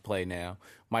how niggas play now.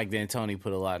 Mike D'Antoni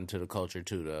put a lot into the culture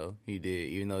too, though. He did,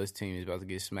 even though his team is about to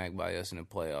get smacked by us in the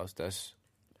playoffs. That's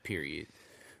period.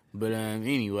 But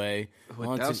anyway,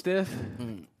 without Steph,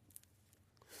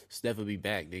 Steph will be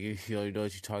back, nigga. You already know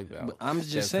what you talking about. But I'm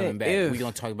Steph just saying, coming back. if We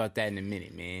gonna talk about that in a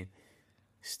minute, man.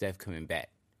 Steph coming back.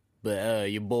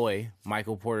 But your boy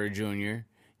Michael Porter Jr.,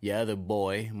 your other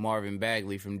boy Marvin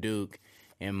Bagley from Duke,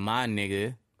 and my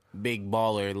nigga big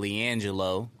baller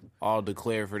LiAngelo all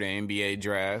declared for the NBA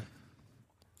draft.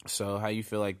 So how you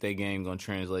feel like that game gonna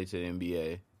translate to the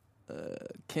NBA?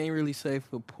 can't really say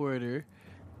for Porter.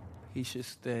 He should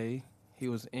stay. He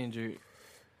was injured.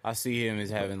 I see him as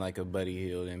having like a Buddy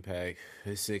Hield impact.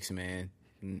 His 6-man,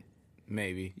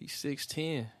 maybe. He's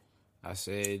 6'10". I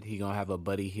said he gonna have a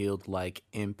Buddy Hield like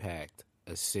impact,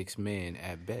 a 6-man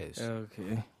at best.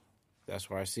 Okay. That's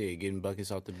where I see it. Getting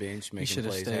buckets off the bench, making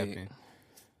should've plays stayed. happen.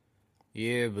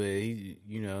 Yeah, but he,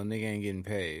 nigga ain't getting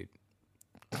paid.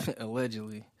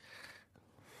 Allegedly.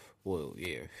 Well,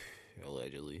 yeah,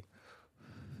 allegedly.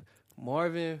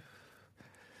 Marvin,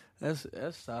 that's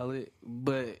solid,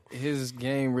 but his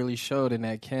game really showed in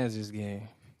that Kansas game.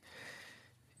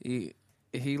 He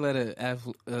let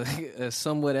a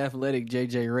somewhat athletic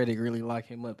J.J. Redick really lock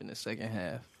him up in the second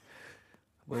half.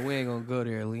 But we ain't gonna go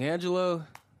there. LiAngelo,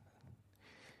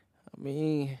 I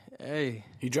mean, hey.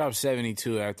 He dropped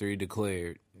 72 after he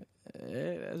declared.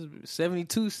 That's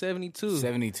 72. 72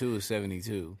 is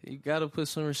 72. You gotta put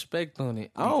some respect on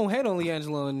it. I don't hate on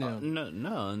LiAngelo and them.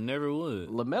 No, never would.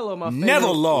 LaMelo, my favorite. Never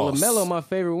lost. LaMelo, my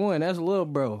favorite one. That's Lil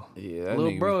Bro. Yeah, that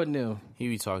Lil nigga- Bro and them. He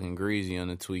be talking greasy on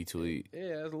the tweet.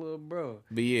 Yeah, that's Lil Bro.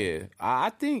 But yeah, I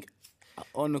think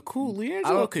on the cool, LiAngelo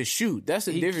don't- could shoot. That's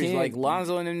the He difference. can. Like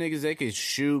Lonzo and them niggas, they could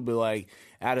shoot, but like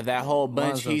out of that whole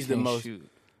bunch, Lonzo he's the can't most. shoot.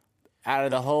 Out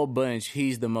of the whole bunch,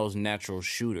 he's the most natural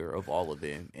shooter of all of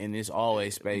them, and it's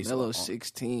always space. Melo's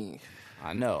 16.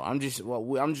 I know. I'm just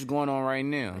going on right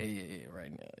now. Yeah, right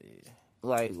now. Yeah.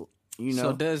 Like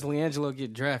So does LiAngelo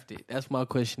get drafted? That's my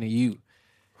question to you.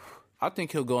 I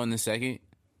think he'll go in the second.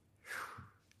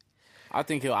 I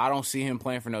don't see him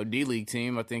playing for no D-League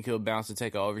team. I think he'll bounce to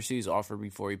take an overseas offer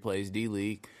before he plays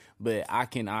D-League. But I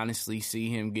can honestly see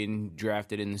him getting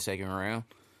drafted in the second round.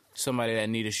 Somebody that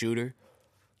need a shooter.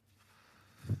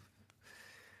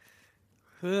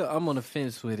 I'm on the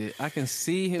fence with it. I can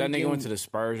see him. That nigga went to the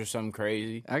Spurs or something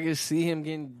crazy. I can see him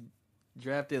getting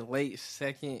drafted late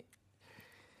second,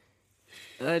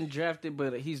 undrafted,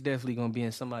 but he's definitely gonna be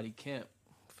in somebody's camp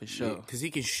for sure. Because he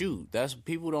can shoot. That's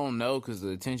people don't know because the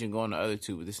attention going to other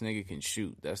two. But this nigga can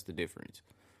shoot. That's the difference.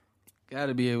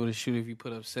 Gotta be able to shoot if you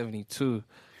put up 72.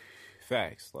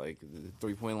 Facts. Like, the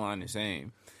 3-point line is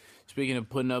same. Speaking of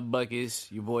putting up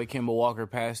buckets, your boy Kemba Walker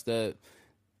passed up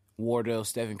Wardell,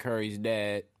 Stephen Curry's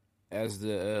dad, as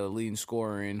the leading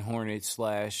scorer in Hornets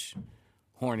slash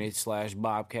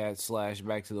Bobcats slash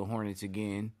back to the Hornets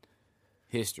again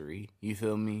history. You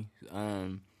feel me?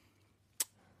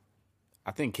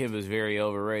 I think Kemba's very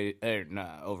underrated.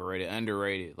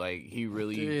 Like, he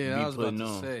really be putting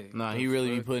on. He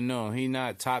really be putting on. He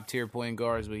not top tier point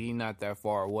guards, but he not that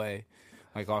far away.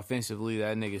 Like, offensively,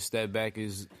 that nigga step back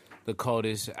is the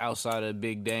coldest outside of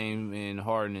Big Dame and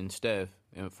Harden and Steph.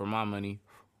 And for my money.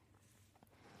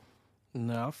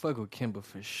 No, I fuck with Kemba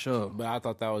for sure. But I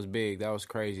thought that was big. That was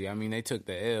crazy. I mean, they took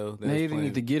the L. They either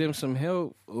need to get him some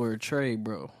help or trade,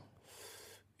 bro.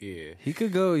 Yeah. He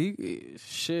could go. He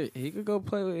could go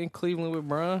play in Cleveland with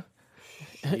Bron.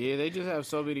 Yeah, they just have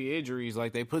so many injuries.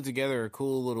 Like, they put together a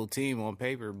cool little team on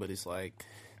paper, but it's like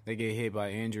they get hit by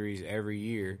injuries every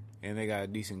year. And they got a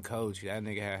decent coach. That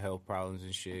nigga had health problems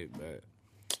and shit, but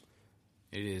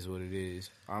it is what it is.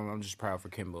 I'm just proud for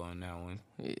Kemba on that one.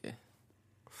 Yeah.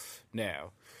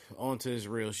 Now, on to this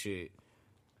real shit.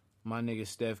 My nigga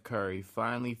Steph Curry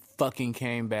finally fucking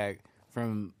came back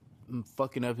from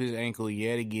fucking up his ankle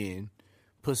yet again,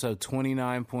 puts up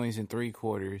 29 points in 3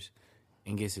 quarters,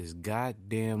 and gets his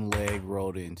goddamn leg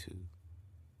rolled into.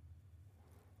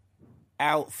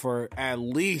 Out for at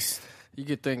least... You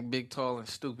could thank Big Tall and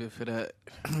Stupid for that.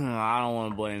 I don't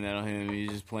want to blame that on him. He's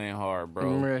just playing hard, bro.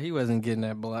 Remember, he wasn't getting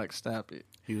that block. Stop it.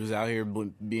 He was out here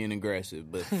being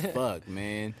aggressive, but fuck,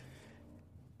 man.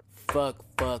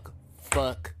 Fuck.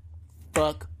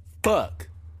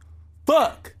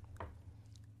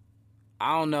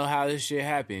 I don't know how this shit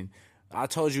happened. I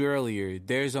told you earlier,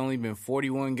 there's only been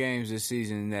 41 games this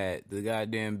season that the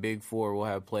goddamn Big Four will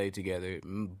have played together,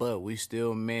 but we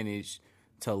still managed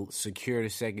to secure the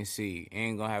second seed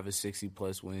and gonna have a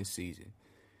 60-plus win season.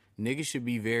 Niggas should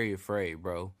be very afraid,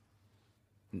 bro.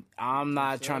 I'm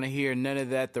not trying to hear none of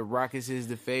that. The Rockets is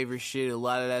the favorite shit. A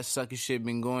lot of that sucker shit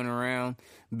been going around,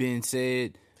 being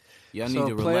said. Y'all need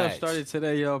to relax. Playoffs started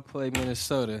today. Y'all play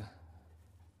Minnesota.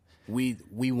 We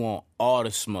want all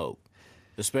the smoke,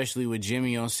 especially with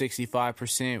Jimmy on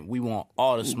 65%. We want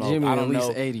all the smoke. Jimmy I don't at least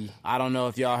know. 80. I don't know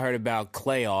if y'all heard about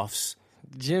playoffs.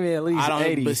 Jimmy at least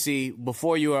 80. But see,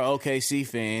 before you were an OKC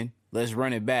fan, let's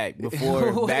run it back.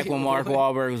 Back when Mark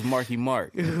Wahlberg was Marky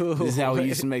Mark. This is how we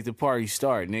used to make the party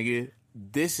start, nigga.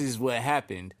 This is what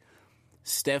happened.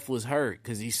 Steph was hurt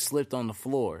because he slipped on the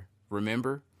floor.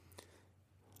 Remember?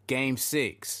 Game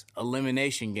 6,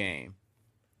 elimination game.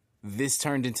 This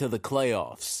turned into the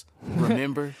playoffs.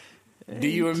 Remember? Do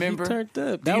you remember? He turned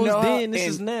up. That was then. This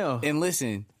is now. And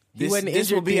listen,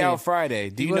 this will be out Friday.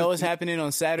 Do you know what's happening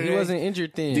on Saturday? He wasn't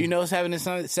injured then. Do you know what's happening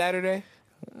Saturday?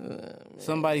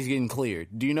 Somebody's getting cleared.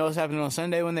 Do you know what's happening on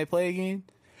Sunday when they play again?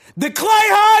 The Clay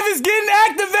Hive is getting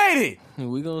activated.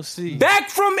 We gonna see. Back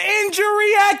from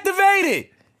injury activated.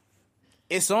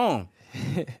 It's on.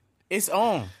 It's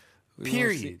on.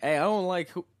 Period. Hey, I don't like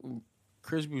who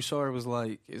Chris Bouchard was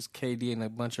like, it's KD and a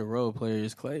bunch of role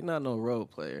players. Clay, not no role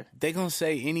player. They gonna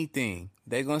say anything.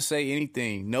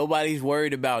 Nobody's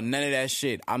worried about none of that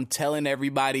shit. I'm telling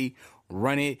everybody,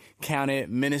 run it, count it.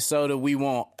 Minnesota, we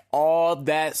want all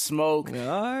that smoke.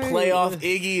 Right. Playoff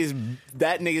Iggy is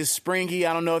that nigga's springy.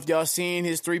 I don't know if y'all seen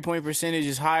his 3-point percentage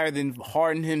is higher than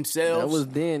Harden himself. That was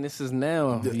then. This is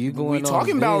now. You going? We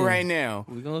talking about right now.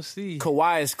 We gonna see.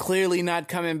 Kawhi is clearly not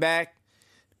coming back.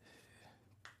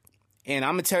 And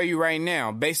I'm going to tell you right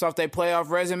now, based off their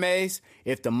playoff resumes,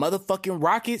 if the motherfucking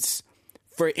Rockets,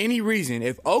 for any reason,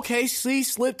 if OKC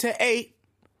slipped to 8,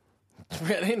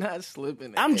 they not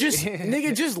slipping. I'm just,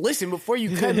 nigga, just listen before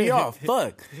you cut me off.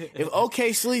 Fuck. If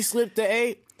OKC slipped to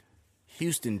 8,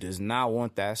 Houston does not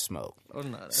want that smoke. Oh,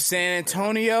 no, San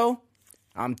Antonio,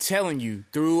 I'm telling you,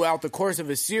 throughout the course of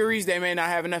a series, they may not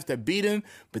have enough to beat them,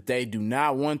 but they do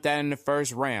not want that in the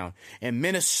first round. And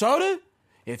Minnesota,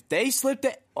 if they slip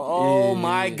that,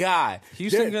 my God.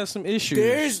 Houston got some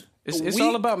issues. It's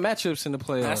all about matchups in the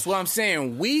playoffs. That's what I'm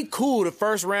saying. We cool the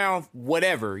first round,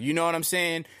 whatever. You know what I'm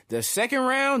saying? The second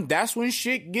round, that's when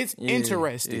shit gets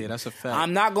interesting. Yeah, that's a fact.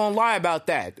 I'm not going to lie about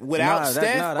that. Without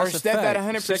Steph or Steph at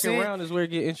 100%. Second round is where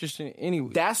it gets interesting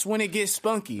anyway. That's when it gets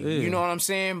spunky. Yeah. You know what I'm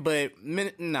saying? But,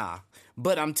 nah.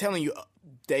 But I'm telling you,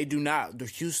 they do not. The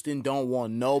Houston don't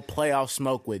want no playoff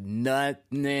smoke with none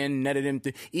of them.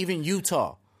 Even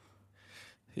Utah.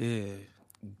 Yeah.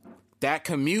 That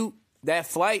commute, that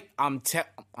flight, I'm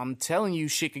telling you,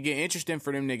 shit could get interesting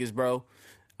for them niggas, bro.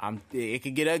 It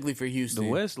could get ugly for Houston. The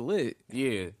West lit.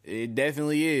 Yeah, it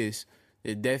definitely is.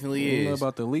 It definitely I don't know is.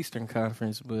 about the Eastern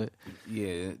Conference, but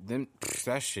Yeah,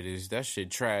 that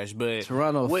shit trash. But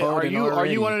Toronto wait, folding are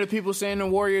already. you one of the people saying the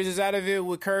Warriors is out of it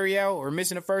with Curry out or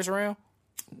missing the first round?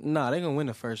 nah, they gonna win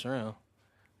the first round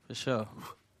for sure.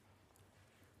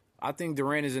 I think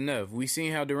Durant is enough. We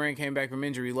seen how Durant came back from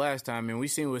injury last time, and we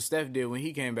seen what Steph did when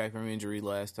he came back from injury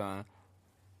last time.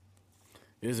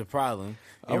 There's a problem.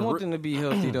 I want them to be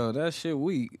healthy though. That shit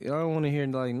weak. I don't want to hear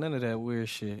like none of that weird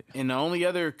shit. And the only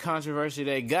other controversy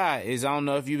they got is I don't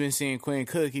know if you've been seeing Quinn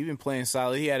Cook. He been playing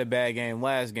solid. He had a bad game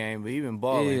last game, but he been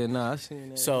balling. Yeah, nah, I seen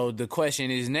that. So the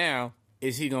question is now,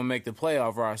 is he going to make the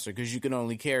playoff roster? Because you can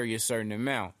only carry a certain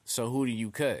amount. So who do you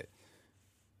cut?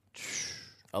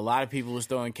 A lot of people was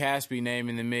throwing Caspi name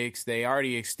in the mix. They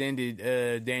already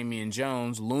extended Damian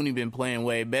Jones. Looney been playing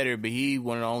way better, but he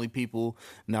one of the only people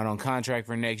not on contract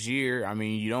for next year. I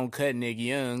mean, you don't cut Nick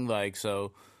Young, like,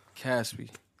 so. Caspi.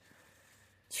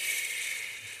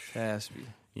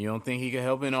 You don't think he could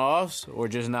help in the offs, or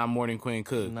just not more than Quinn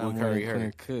Cook Not with more Curry than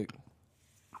hurt? Quinn Cook.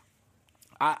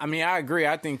 I mean, I agree.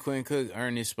 I think Quinn Cook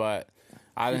earned his spot.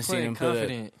 I didn't see him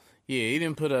confident. he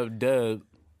didn't put up dub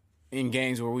in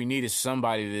games where we needed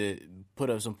somebody to put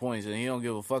up some points, and he don't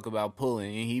give a fuck about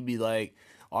pulling. And he be like,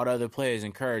 all the other players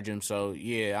encourage him. So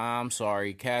yeah, I'm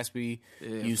sorry, Caspi,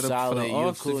 you solid, you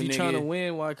a cool if you nigga. trying to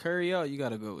win while Curry out, you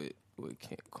gotta go with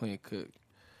Quinn Cook.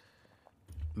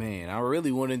 Man, I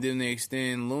really wanted them to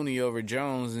extend Looney over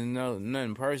Jones, and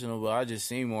nothing personal, but I just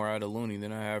seen more out of Looney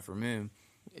than I have from him.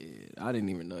 Yeah, I didn't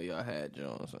even know y'all had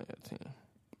Jones on your team.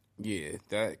 Yeah,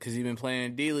 that because he been playing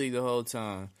in D-League the whole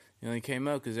time. He only came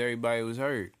up because everybody was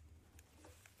hurt.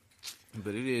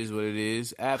 But it is what it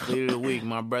is. Athlete of the week,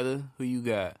 my brother. Who you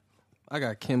got? I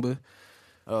got Kimba.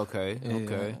 Okay, Yeah,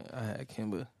 okay. I had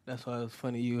Kimba. That's why it was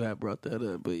funny you had brought that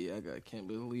up. But yeah, I got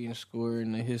Kimba, leading scorer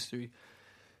in the history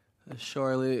of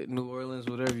Charlotte, New Orleans,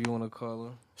 whatever you want to call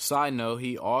him. Side note,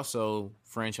 he also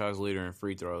franchise leader in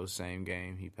free throws. Same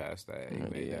game, he passed that. He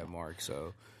made that mark.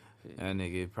 So that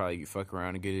nigga probably fuck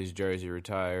around and get his jersey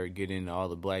retired, get into all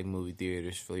the black movie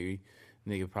theaters free.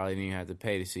 Nigga probably didn't even have to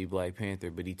pay to see Black Panther,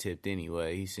 but he tipped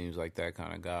anyway. He seems like that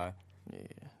kind of guy. Yeah,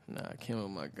 nah, Kimba,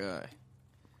 my guy.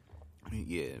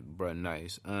 Yeah, bro,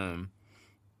 nice.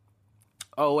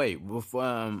 Oh wait, before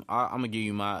I'm gonna give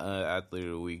you my athlete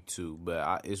of the week too,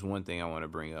 but it's one thing I want to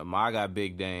bring up. I got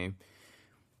Big Dame.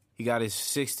 He got his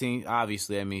 16th.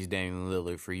 Obviously, that means Damian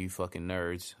Lillard for you fucking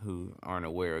nerds who aren't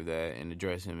aware of that and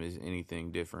address him as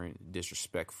anything different,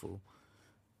 disrespectful.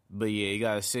 But yeah, he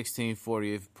got a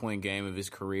 40th point game of his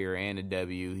career and a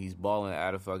W. He's balling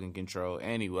out of fucking control,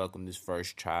 and he welcomed his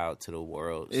first child to the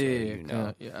world. So,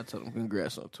 Yeah, I told him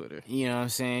congrats on Twitter. You know what I'm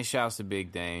saying? Shouts to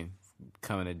Big Dame,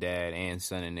 coming to dad and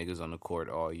sonning niggas on the court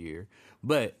all year.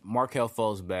 But Markelle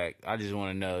Fultz back. I just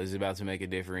want to know, is it about to make a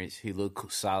difference? He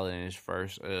looked solid in his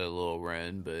first little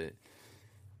run, but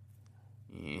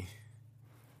yeah,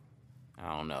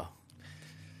 I don't know.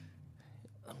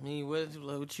 I mean,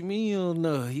 what you mean you don't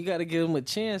know? You got to give him a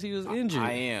chance. He was injured.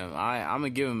 I am. I'm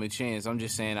gonna give him a chance. I'm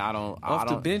just saying I don't.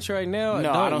 The bench right now?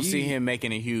 No, I don't see him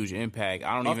making a huge impact.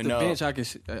 I don't even know. Off the bench, I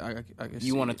can see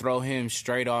you want to throw him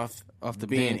straight off the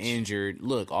being bench. injured.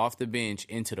 Look, off the bench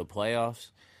into the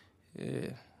playoffs. Yeah.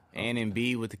 And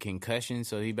Embiid with the concussion,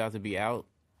 so he about to be out.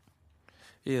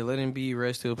 Yeah, let him be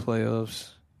rest till playoffs.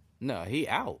 No, he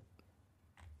out.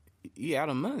 He out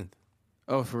a month.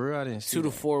 Oh, for real? I didn't see 2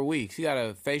 to 4 weeks. He got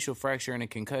a facial fracture and a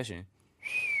concussion.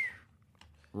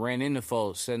 Ran into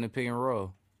Fultz, setting the pick and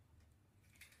roll.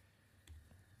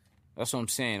 That's what I'm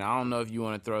saying. I don't know if you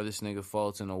want to throw this nigga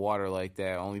Fultz in the water like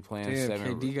that, only playing Damn,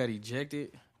 7. KD got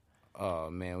ejected? Oh,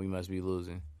 man, we must be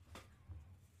losing.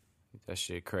 That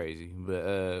shit crazy.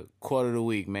 But quote of the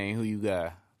week, man. Who you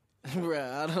got?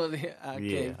 Bruh, I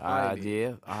can't find it.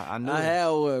 Yeah, I knew I it. had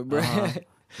one, bruh.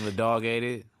 The dog ate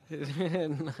it.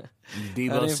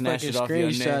 Debo snatched it off your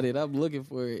screenshot neck. it. I'm looking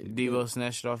for it. Debo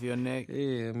snatched it off your neck.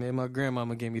 Yeah, man, my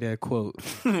grandmama gave me that quote.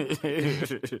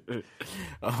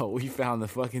 Oh, we found the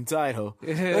fucking title.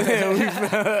 Big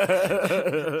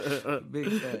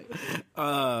fact.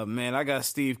 Man, I got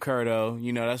Steve Kerr, though.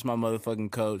 You know, that's my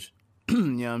motherfucking coach. You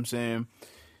know what I'm saying?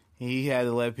 He had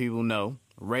to let people know,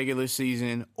 regular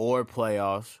season or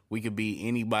playoffs, we could beat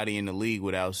anybody in the league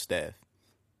without Steph.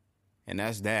 And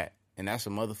that's that. And that's a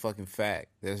motherfucking fact.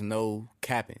 There's no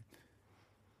capping.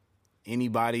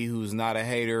 Anybody who's not a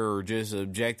hater or just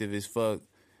objective as fuck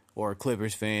or a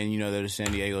Clippers fan, you know, they're the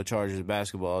San Diego Chargers of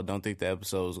basketball, don't think the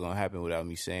episode is going to happen without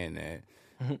me saying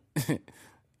that.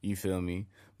 You feel me?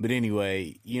 But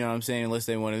anyway, you know what I'm saying? Unless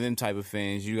they one of them type of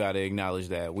fans, you got to acknowledge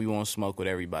that. We won't smoke with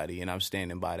everybody, and I'm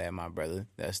standing by that, my brother.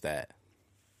 That's that.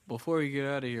 Before we get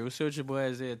out of here, what's your boy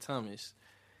Isaiah Thomas?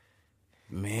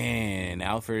 Man,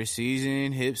 out for the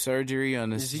season, hip surgery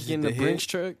on the Is he getting the Brinks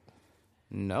truck?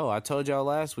 No, I told y'all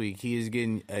last week he is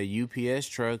getting a UPS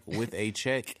truck with a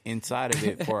check inside of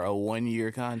it for a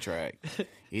 1-year contract.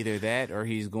 Either that or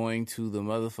he's going to the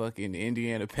motherfucking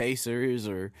Indiana Pacers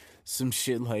or some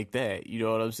shit like that. You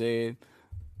know what I'm saying?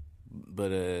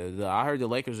 But I heard the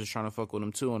Lakers are trying to fuck with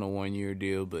him too on a 1-year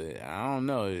deal, but I don't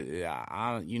know.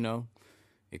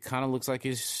 It kind of looks like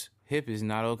his hip is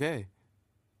not okay.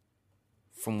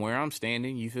 From where I'm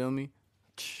standing, you feel me?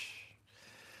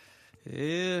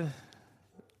 Yeah.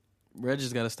 Red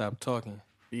just got to stop talking.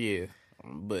 Yeah.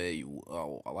 But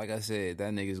like I said,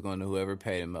 that nigga's going to whoever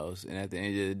paid the most. And at the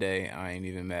end of the day, I ain't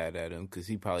even mad at him because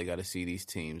he probably got to see these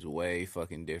teams way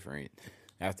fucking different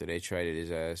after they traded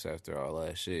his ass after all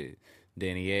that shit.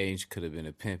 Danny Ainge could have been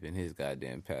a pimp in his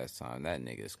goddamn pastime. That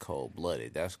nigga's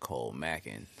cold-blooded. That's cold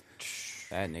macking.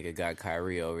 That nigga got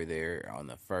Kyrie over there on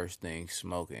the first thing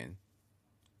smoking.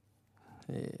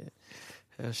 Yeah,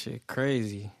 that shit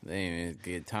crazy. They ain't even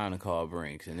get time to call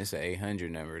Brinks, and it's an 800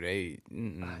 number.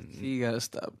 You gotta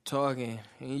stop talking.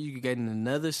 And you getting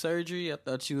another surgery? I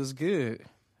thought you was good.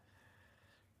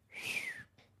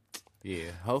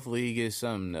 Yeah, hopefully he gets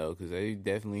something though, because they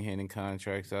definitely handing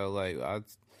contracts out. Like,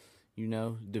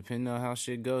 depending on how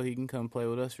shit go, he can come play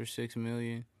with us for $6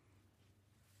 million.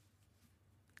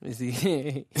 Is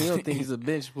he don't think he's a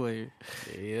bench player.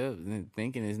 Yep,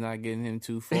 thinking is not getting him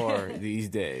too far these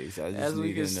days. I just As we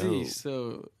need can to know. see,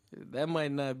 so that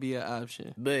might not be an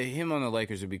option. But him on the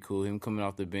Lakers would be cool. Him coming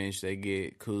off the bench, they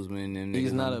get Kuzma and them.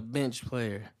 He's not a bench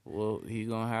player. Well, he's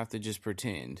gonna have to just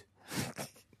pretend.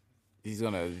 He's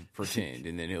gonna pretend,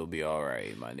 and then he'll be all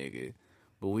right, my nigga.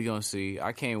 But we gonna see.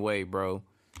 I can't wait, bro.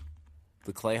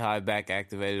 The Clay High back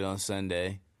activated on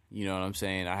Sunday. You know what I'm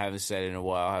saying? I haven't said it in a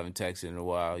while. I haven't texted in a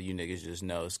while. You niggas just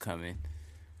know it's coming.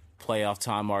 Playoff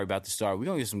time already about to start. We're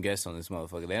going to get some guests on this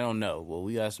motherfucker. They don't know. Well,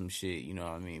 we got some shit, you know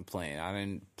what I mean, playing. I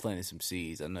done planted some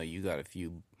seeds. I know you got a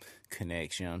few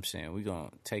connects, you know what I'm saying? We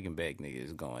going to taking back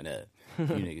niggas going up. You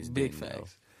niggas Big didn't know.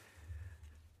 facts.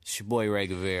 It's your boy, Ray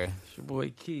Guevara. It's your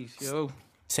boy Keith, yo.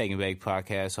 Taking Back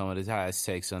Podcast, home of the highest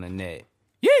takes on the net.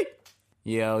 Yee!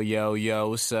 Yo,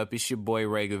 what's up? It's your boy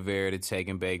Ray Guevara, the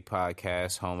Taking Back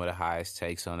Podcast, home of the highest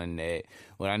takes on the net.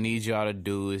 What I need y'all to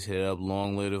do is hit up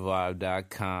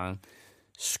longlivethevibe.com,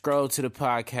 scroll to the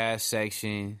podcast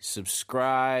section,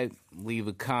 subscribe, leave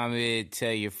a comment,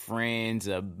 tell your friends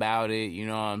about it. You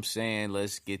know what I'm saying?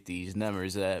 Let's get these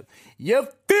numbers up. You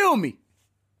feel me?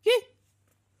 Yeah.